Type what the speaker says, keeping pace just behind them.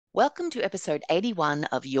Welcome to episode 81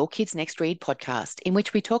 of Your Kids Next Read podcast, in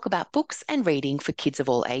which we talk about books and reading for kids of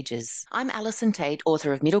all ages. I'm Alison Tate,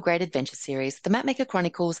 author of middle grade adventure series, The Mapmaker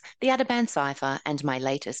Chronicles, The Audubon Cipher, and my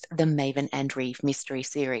latest, The Maven and Reeve mystery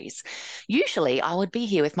series. Usually, I would be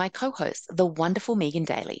here with my co-host, the wonderful Megan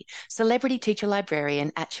Daly, celebrity teacher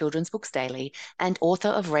librarian at Children's Books Daily and author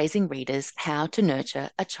of Raising Readers, How to Nurture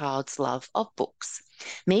a Child's Love of Books.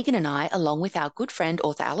 Megan and I, along with our good friend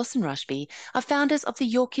author Alison Rushby, are founders of the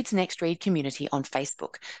Your Kids Next Read community on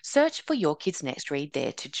Facebook. Search for Your Kids Next Read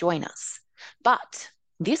there to join us. But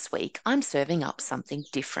this week, I'm serving up something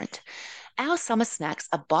different. Our summer snacks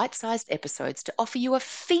are bite-sized episodes to offer you a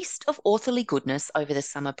feast of authorly goodness over the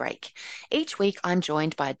summer break. Each week, I'm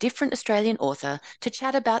joined by a different Australian author to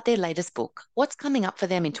chat about their latest book, what's coming up for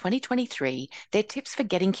them in 2023, their tips for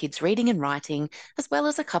getting kids reading and writing, as well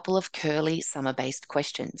as a couple of curly summer-based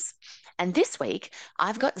questions. And this week,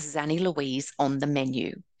 I've got Zanny Louise on the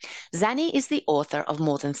menu. Zanny is the author of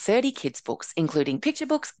more than 30 kids' books, including picture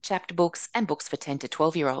books, chapter books, and books for 10 to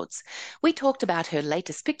 12-year-olds. We talked about her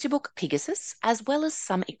latest picture book, Pegasus, as well as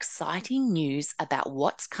some exciting news about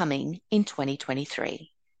what's coming in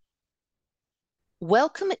 2023.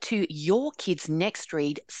 Welcome to Your Kids Next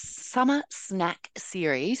Read Summer Snack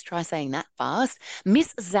Series. Try saying that fast.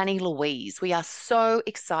 Miss Zanny Louise, we are so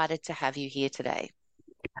excited to have you here today.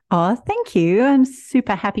 Oh, thank you. I'm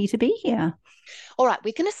super happy to be here. All right,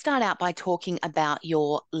 we're going to start out by talking about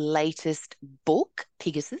your latest book,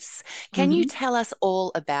 Pegasus. Can you tell us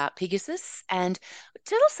all about Pegasus and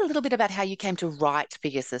tell us a little bit about how you came to write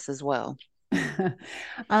Pegasus as well?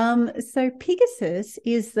 So Pegasus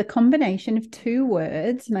is the combination of two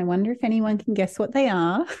words, and I wonder if anyone can guess what they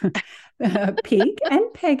are. Pig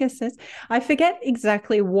and Pegasus. I forget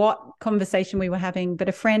exactly what conversation we were having, but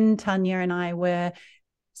a friend, Tanya, and I were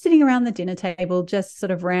sitting around the dinner table, just sort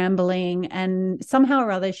of rambling, and somehow or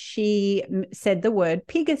other she said the word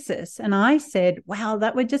Pegasus, and I said, wow,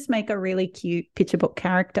 that would just make a really cute picture book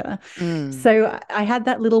character. So I had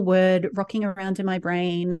that little word rocking around in my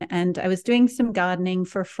brain, and I was doing some gardening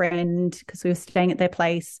for a friend because we were staying at their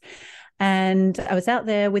place. And I was out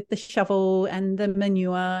there with the shovel and the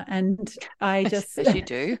manure, and I just, as you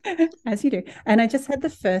do, as you do, and I just had the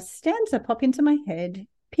first stanza pop into my head.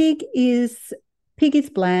 Pig is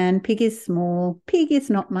bland, pig is small, pig is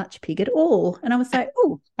not much pig at all. And I was like,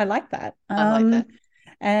 oh, I like that. I like that.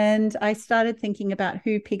 And I started thinking about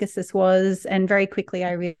who Pegasus was. And very quickly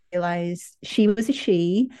I realized she was a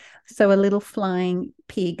she, so a little flying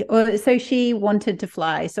pig. Or so she wanted to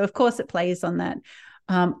fly. So, of course, it plays on that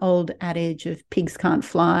old adage of pigs can't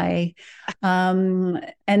fly. And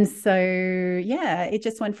so, yeah, it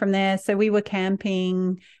just went from there. So we were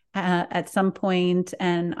camping at some point,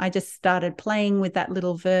 and I just started playing with that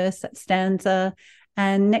little verse, that stanza.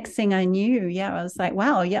 And next thing I knew, I was like,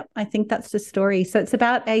 wow, yep, I think that's the story. So it's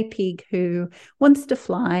about a pig who wants to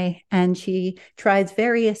fly, and she tries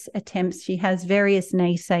various attempts. She has various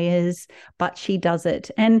naysayers, but she does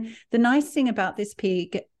it. And the nice thing about this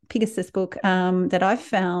Pegasus book that I've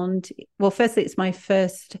found, well, firstly, it's my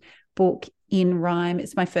first book in rhyme.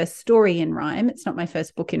 It's my first story in rhyme. It's not my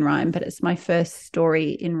first book in rhyme, but it's my first story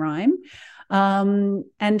in rhyme. And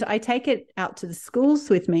I take it out to the schools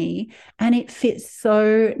with me, and it fits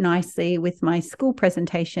so nicely with my school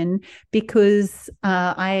presentation because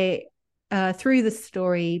through the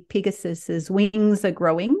story, Pegasus's wings are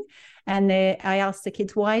growing. And I asked the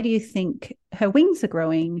kids, why do you think her wings are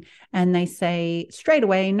growing? And they say straight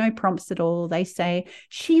away, no prompts at all. They say,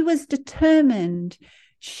 she was determined.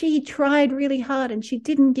 She tried really hard and she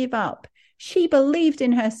didn't give up. She believed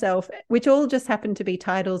in herself, which all just happened to be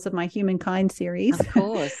titles of my Humankind series. Of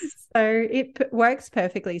course. So it works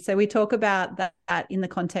perfectly. So we talk about that in the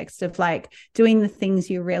context of like doing the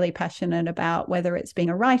things you're really passionate about, whether it's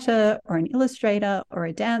being a writer or an illustrator or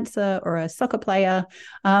a dancer or a soccer player.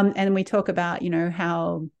 And we talk about,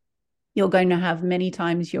 how you're going to have many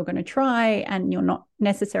times you're going to try and you're not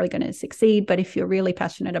necessarily going to succeed. But if you're really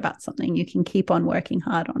passionate about something, you can keep on working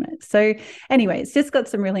hard on it. So anyway, it's just got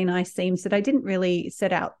some really nice themes that I didn't really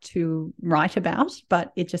set out to write about,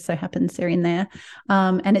 but it just so happens they're in there.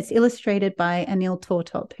 And it's illustrated by Anil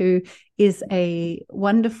Tortop, who is a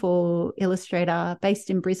wonderful illustrator based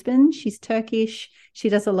in Brisbane. She's Turkish. She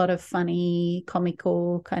does a lot of funny,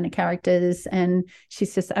 comical kind of characters, and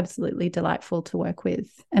she's just absolutely delightful to work with.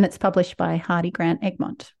 And it's published by Hardy Grant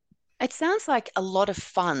Egmont. It sounds like a lot of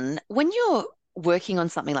fun. When you're working on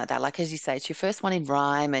something like that, like as you say, it's your first one in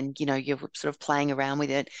rhyme and, you're sort of playing around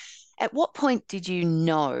with it. At what point did you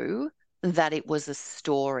know that it was a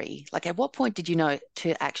story? Like, at what point did you know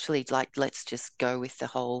to actually, like, let's just go with the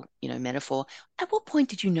whole, metaphor. At what point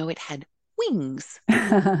did you know it had wings?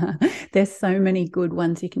 There's so many good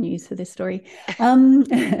ones you can use for this story.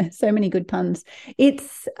 So many good puns.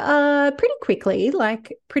 It's pretty quickly,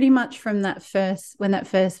 like pretty much from when that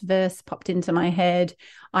first verse popped into my head,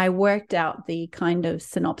 I worked out the kind of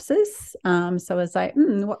synopsis. So I was like,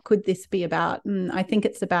 what could this be about? I think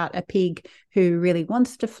it's about a pig who really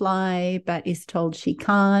wants to fly, but is told she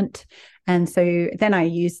can't. And so then I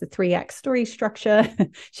used the 3-act story structure.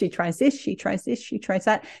 She tries this, she tries this, she tries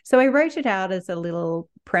that. So I wrote it out as a little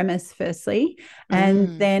premise firstly.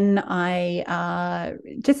 And then I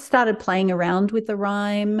just started playing around with the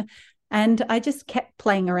rhyme. And I just kept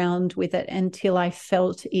playing around with it until I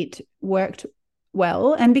felt it worked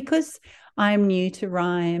well. And because I'm new to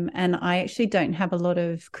rhyme and I actually don't have a lot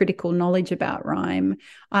of critical knowledge about rhyme,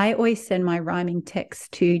 I always send my rhyming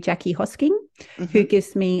text to Jackie Hosking, who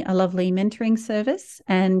gives me a lovely mentoring service.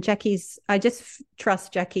 And I just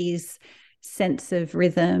trust Jackie's sense of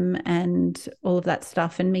rhythm and all of that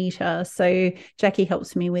stuff and meter. So Jackie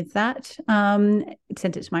helps me with that.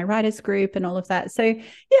 Sent it to my writers group and all of that. So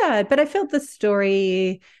yeah, but I felt the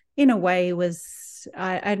story in a way was,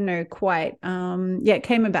 I don't know, quite, it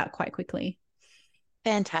came about quite quickly.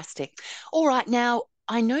 Fantastic. All right. Now,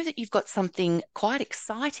 I know that you've got something quite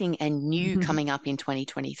exciting and new coming up in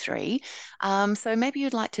 2023. So maybe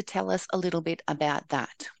you'd like to tell us a little bit about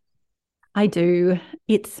that. I do.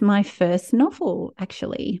 It's my first novel,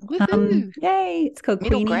 actually. Yay. It's called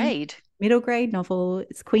Middle Queenie. grade. Middle grade novel.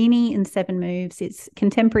 It's Queenie in 7 moves. It's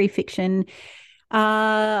contemporary fiction.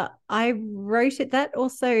 I wrote it that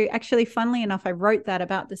also, actually, funnily enough, I wrote that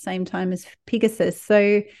about the same time as Pegasus.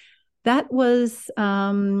 So that was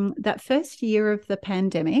that first year of the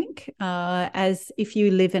pandemic. As if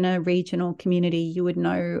you live in a regional community, you would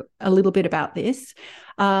know a little bit about this.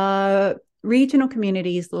 Regional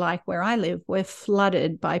communities like where I live were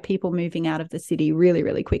flooded by people moving out of the city really,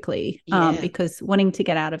 really quickly because wanting to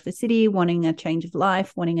get out of the city, wanting a change of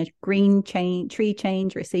life, wanting a green tree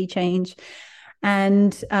change or a sea change.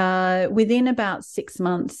 And within about 6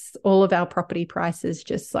 months, all of our property prices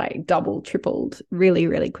just like doubled, tripled really,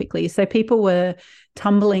 really quickly. So people were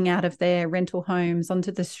tumbling out of their rental homes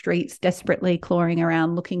onto the streets, desperately clawing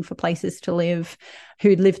around, looking for places to live,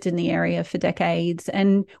 who'd lived in the area for decades.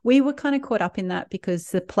 And we were kind of caught up in that because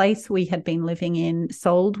the place we had been living in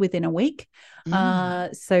sold within a week.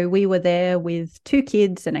 So we were there with 2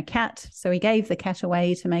 kids and a cat. So we gave the cat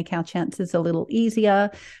away to make our chances a little easier,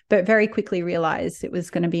 but very quickly realized it was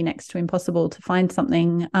going to be next to impossible to find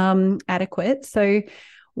something adequate. So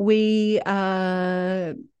we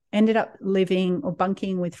ended up living or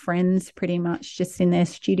bunking with friends pretty much just in their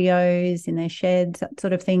studios, in their sheds, that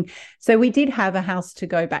sort of thing. So we did have a house to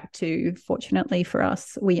go back to. Fortunately for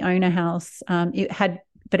us, we own a house.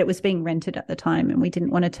 But it was being rented at the time and we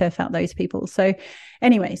didn't want to turf out those people. So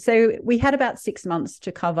anyway, so we had about 6 months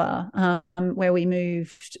to cover where we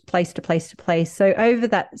moved place to place to place. So over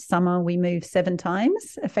that summer, we moved 7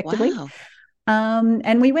 times effectively. Wow.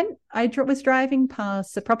 And I was driving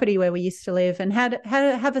past the property where we used to live and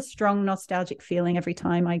have a strong nostalgic feeling every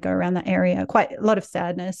time I go around that area, quite a lot of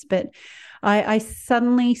sadness, but I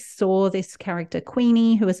suddenly saw this character,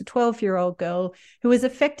 Queenie, who was a 12-year-old girl who was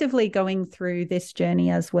effectively going through this journey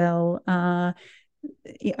as well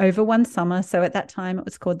over one summer. So at that time, it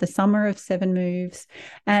was called the Summer of 7 Moves.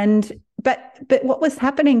 But what was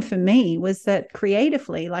happening for me was that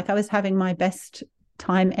creatively, like I was having my best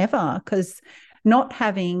time ever because not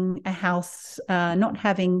having a house, not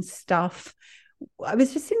having stuff, I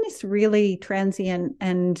was just in this really transient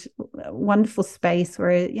and wonderful space where,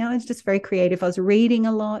 I was just very creative. I was reading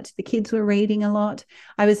a lot. The kids were reading a lot.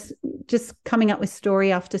 I was just coming up with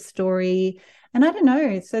story after story. And I don't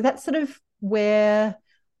know. So that's sort of where,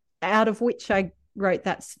 out of which I wrote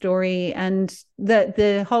that story, and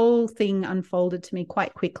the whole thing unfolded to me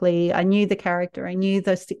quite quickly. I knew the character, I knew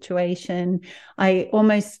the situation. I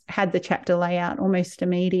almost had the chapter layout almost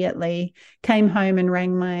immediately. Came home and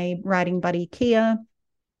rang my writing buddy Kia,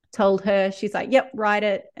 told her, she's like, yep, write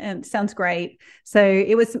it, and it sounds great. So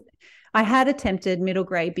I had attempted middle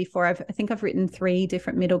grade before. I think I've written 3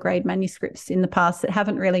 different middle grade manuscripts in the past that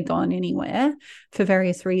haven't really gone anywhere for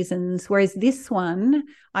various reasons. Whereas this one,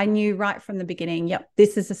 I knew right from the beginning, yep,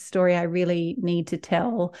 this is a story I really need to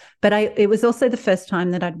tell. But it was also the first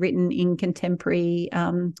time that I'd written in contemporary,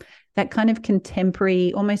 that kind of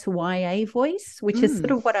contemporary, almost YA voice, which is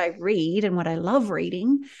sort of what I read and what I love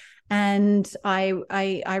reading. And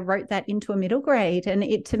I wrote that into a middle grade,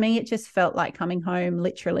 and to me it just felt like coming home,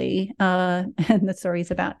 literally. And the story's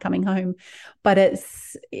about coming home, but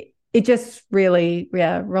it just really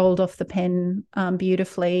rolled off the pen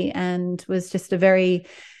beautifully, and was just a very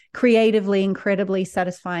creatively incredibly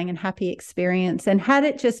satisfying and happy experience. And had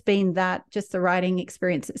it just been that, just the writing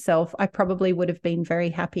experience itself, I probably would have been very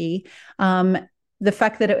happy. The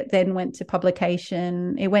fact that it then went to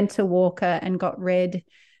publication, it went to Walker and got read.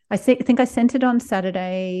 I think I sent it on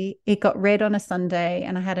Saturday. It got read on a Sunday,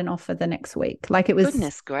 and I had an offer the next week. Like, it was,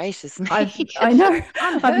 goodness gracious me. I know.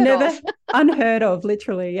 Unheard of. Unheard of,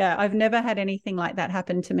 literally. Yeah. I've never had anything like that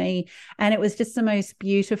happen to me. And it was just the most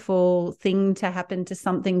beautiful thing to happen to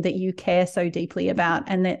something that you care so deeply about,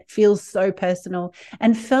 and that feels so personal,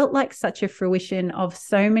 and felt like such a fruition of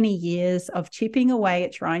so many years of chipping away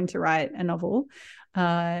at trying to write a novel.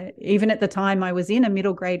 Even at the time, I was in a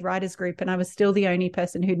middle grade writers group, and I was still the only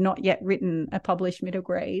person who'd not yet written a published middle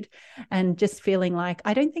grade, and just feeling like,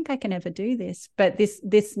 I don't think I can ever do this. But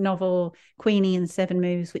this novel, Queenie in 7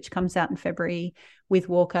 Moves, which comes out in February with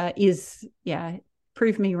Walker,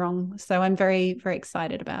 proved me wrong. So I'm very, very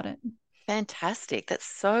excited about it. Fantastic. That's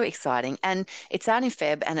so exciting. And it's out in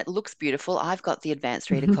Feb and it looks beautiful. I've got the advanced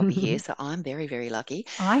reader copy here, so I'm very, very lucky.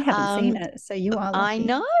 I haven't seen it, so you are lucky. I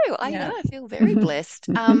know. I feel very blessed.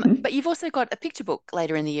 But you've also got a picture book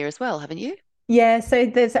later in the year as well, haven't you? Yeah, so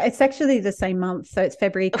it's actually the same month, so it's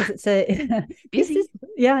February, because it's a busy.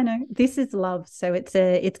 I know. This is Love, so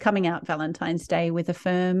it's coming out Valentine's Day with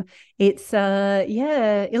Affirm. It's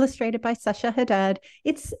illustrated by Sasha Haddad.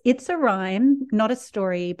 It's a rhyme, not a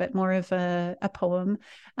story, but more of a poem.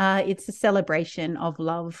 It's a celebration of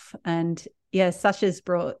love, and Sasha's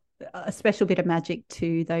brought a special bit of magic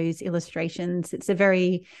to those illustrations. It's a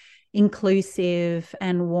very inclusive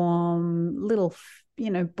and warm little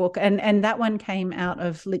book, and that one came out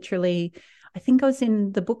of, literally, I think I was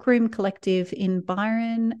in the Book Room Collective in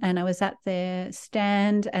Byron, and I was at their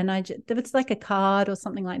stand, and there was like a card or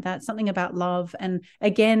something like that, something about love, and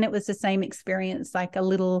again it was the same experience, like a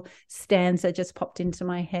little stanza just popped into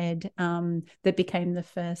my head that became the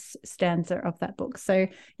first stanza of that book. So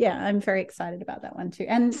I'm very excited about that one too.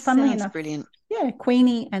 And funnily enough, brilliant.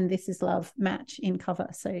 Queenie and This Is Love match in cover,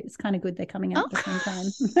 so it's kind of good they're coming out at the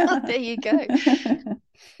same time. There you go.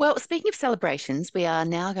 Well, speaking of celebrations, we are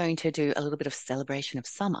now going to do a little bit of celebration of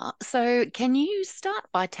summer. So can you start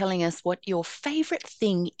by telling us what your favourite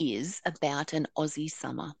thing is about an Aussie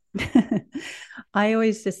summer? I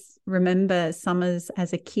always just remember summers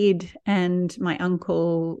as a kid and my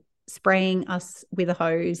uncle spraying us with a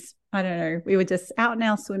hose. I don't know. We were just out in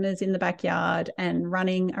our swimmers in the backyard and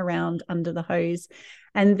running around under the hose.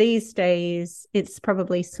 And these days, it's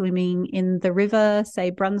probably swimming in the river, say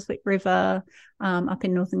Brunswick River, up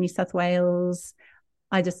in northern New South Wales.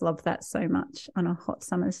 I just love that so much on a hot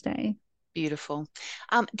summer's day. Beautiful.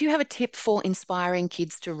 Do you have a tip for inspiring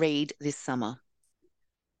kids to read this summer?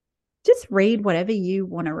 Just read whatever you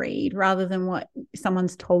want to read rather than what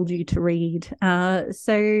someone's told you to read.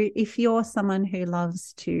 So if you're someone who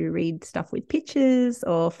loves to read stuff with pictures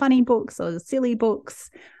or funny books or silly books,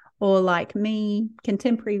 or like me,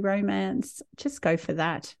 contemporary romance, just go for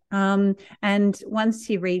that. And once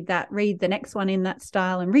you read that, read the next one in that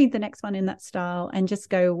style and read the next one in that style, and just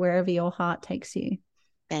go wherever your heart takes you.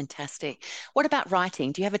 Fantastic. What about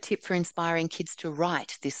writing? Do you have a tip for inspiring kids to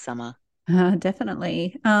write this summer?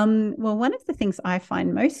 Definitely. Well, one of the things I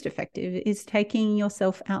find most effective is taking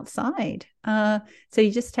yourself outside. So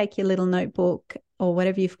you just take your little notebook or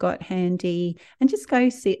whatever you've got handy and just go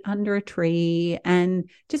sit under a tree and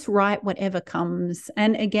just write whatever comes.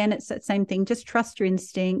 And again, it's that same thing. Just trust your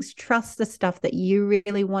instincts, trust the stuff that you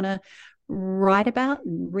really want to write about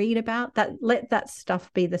and read about. Let that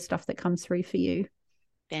stuff be the stuff that comes through for you.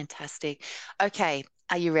 Fantastic. Okay.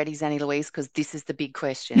 Are you ready, Zanny Louise? Because this is the big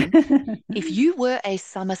question. If you were a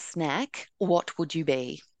summer snack, what would you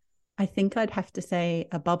be? I think I'd have to say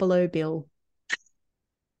a Bubble-O Bill.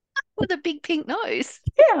 With a big pink nose.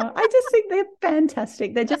 Yeah, I just think they're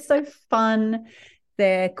fantastic. They're just so fun.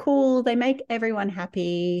 They're cool. They make everyone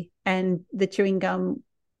happy. And the chewing gum,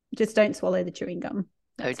 just don't swallow the chewing gum.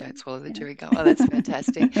 Don't swallow the chewing gum. Oh, that's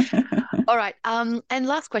fantastic. All right. And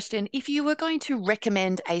last question. If you were going to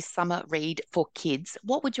recommend a summer read for kids,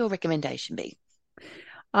 what would your recommendation be?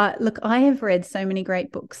 Look, I have read so many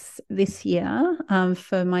great books this year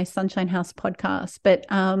for my Sunshine House podcast, but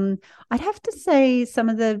I'd have to say some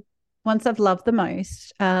of the ones I've loved the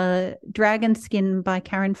most, Dragon Skin by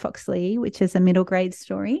Karen Foxley, which is a middle grade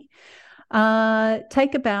story.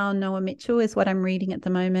 Take a Bow, Noah Mitchell is what I'm reading at the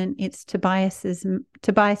moment. It's Tobias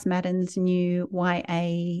Madden's new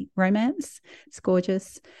YA romance. It's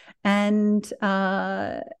gorgeous. And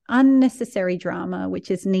Unnecessary Drama, which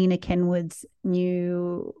is Nina Kenwood's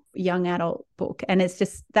new young adult book. And it's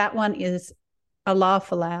just, that one is a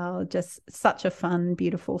laugh aloud, just such a fun,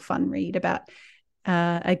 beautiful, fun read about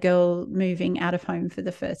a girl moving out of home for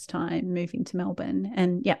the first time, moving to Melbourne.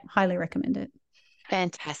 And yeah, highly recommend it.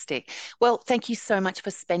 Fantastic. Well, thank you so much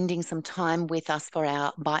for spending some time with us for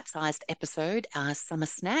our bite-sized episode, our summer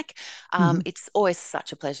snack. It's always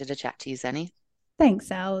such a pleasure to chat to you, Zanny. Thanks,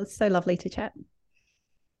 Al. It's so lovely to chat.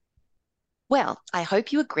 Well, I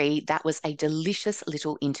hope you agree that was a delicious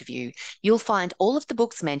little interview. You'll find all of the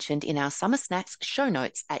books mentioned in our Summer Snacks show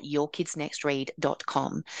notes at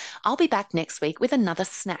yourkidsnextread.com. I'll be back next week with another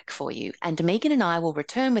snack for you, and Megan and I will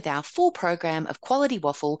return with our full program of quality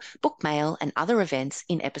waffle, book mail, and other events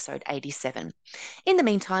in episode 87. In the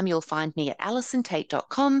meantime, you'll find me at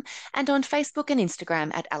alisontate.com and on Facebook and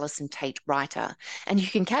Instagram at Alison Tate Writer. And you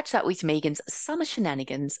can catch up with Megan's summer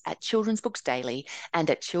shenanigans at Children's Books Daily and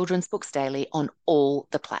at Children's Books Daily on all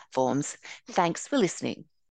the platforms. Thanks for listening.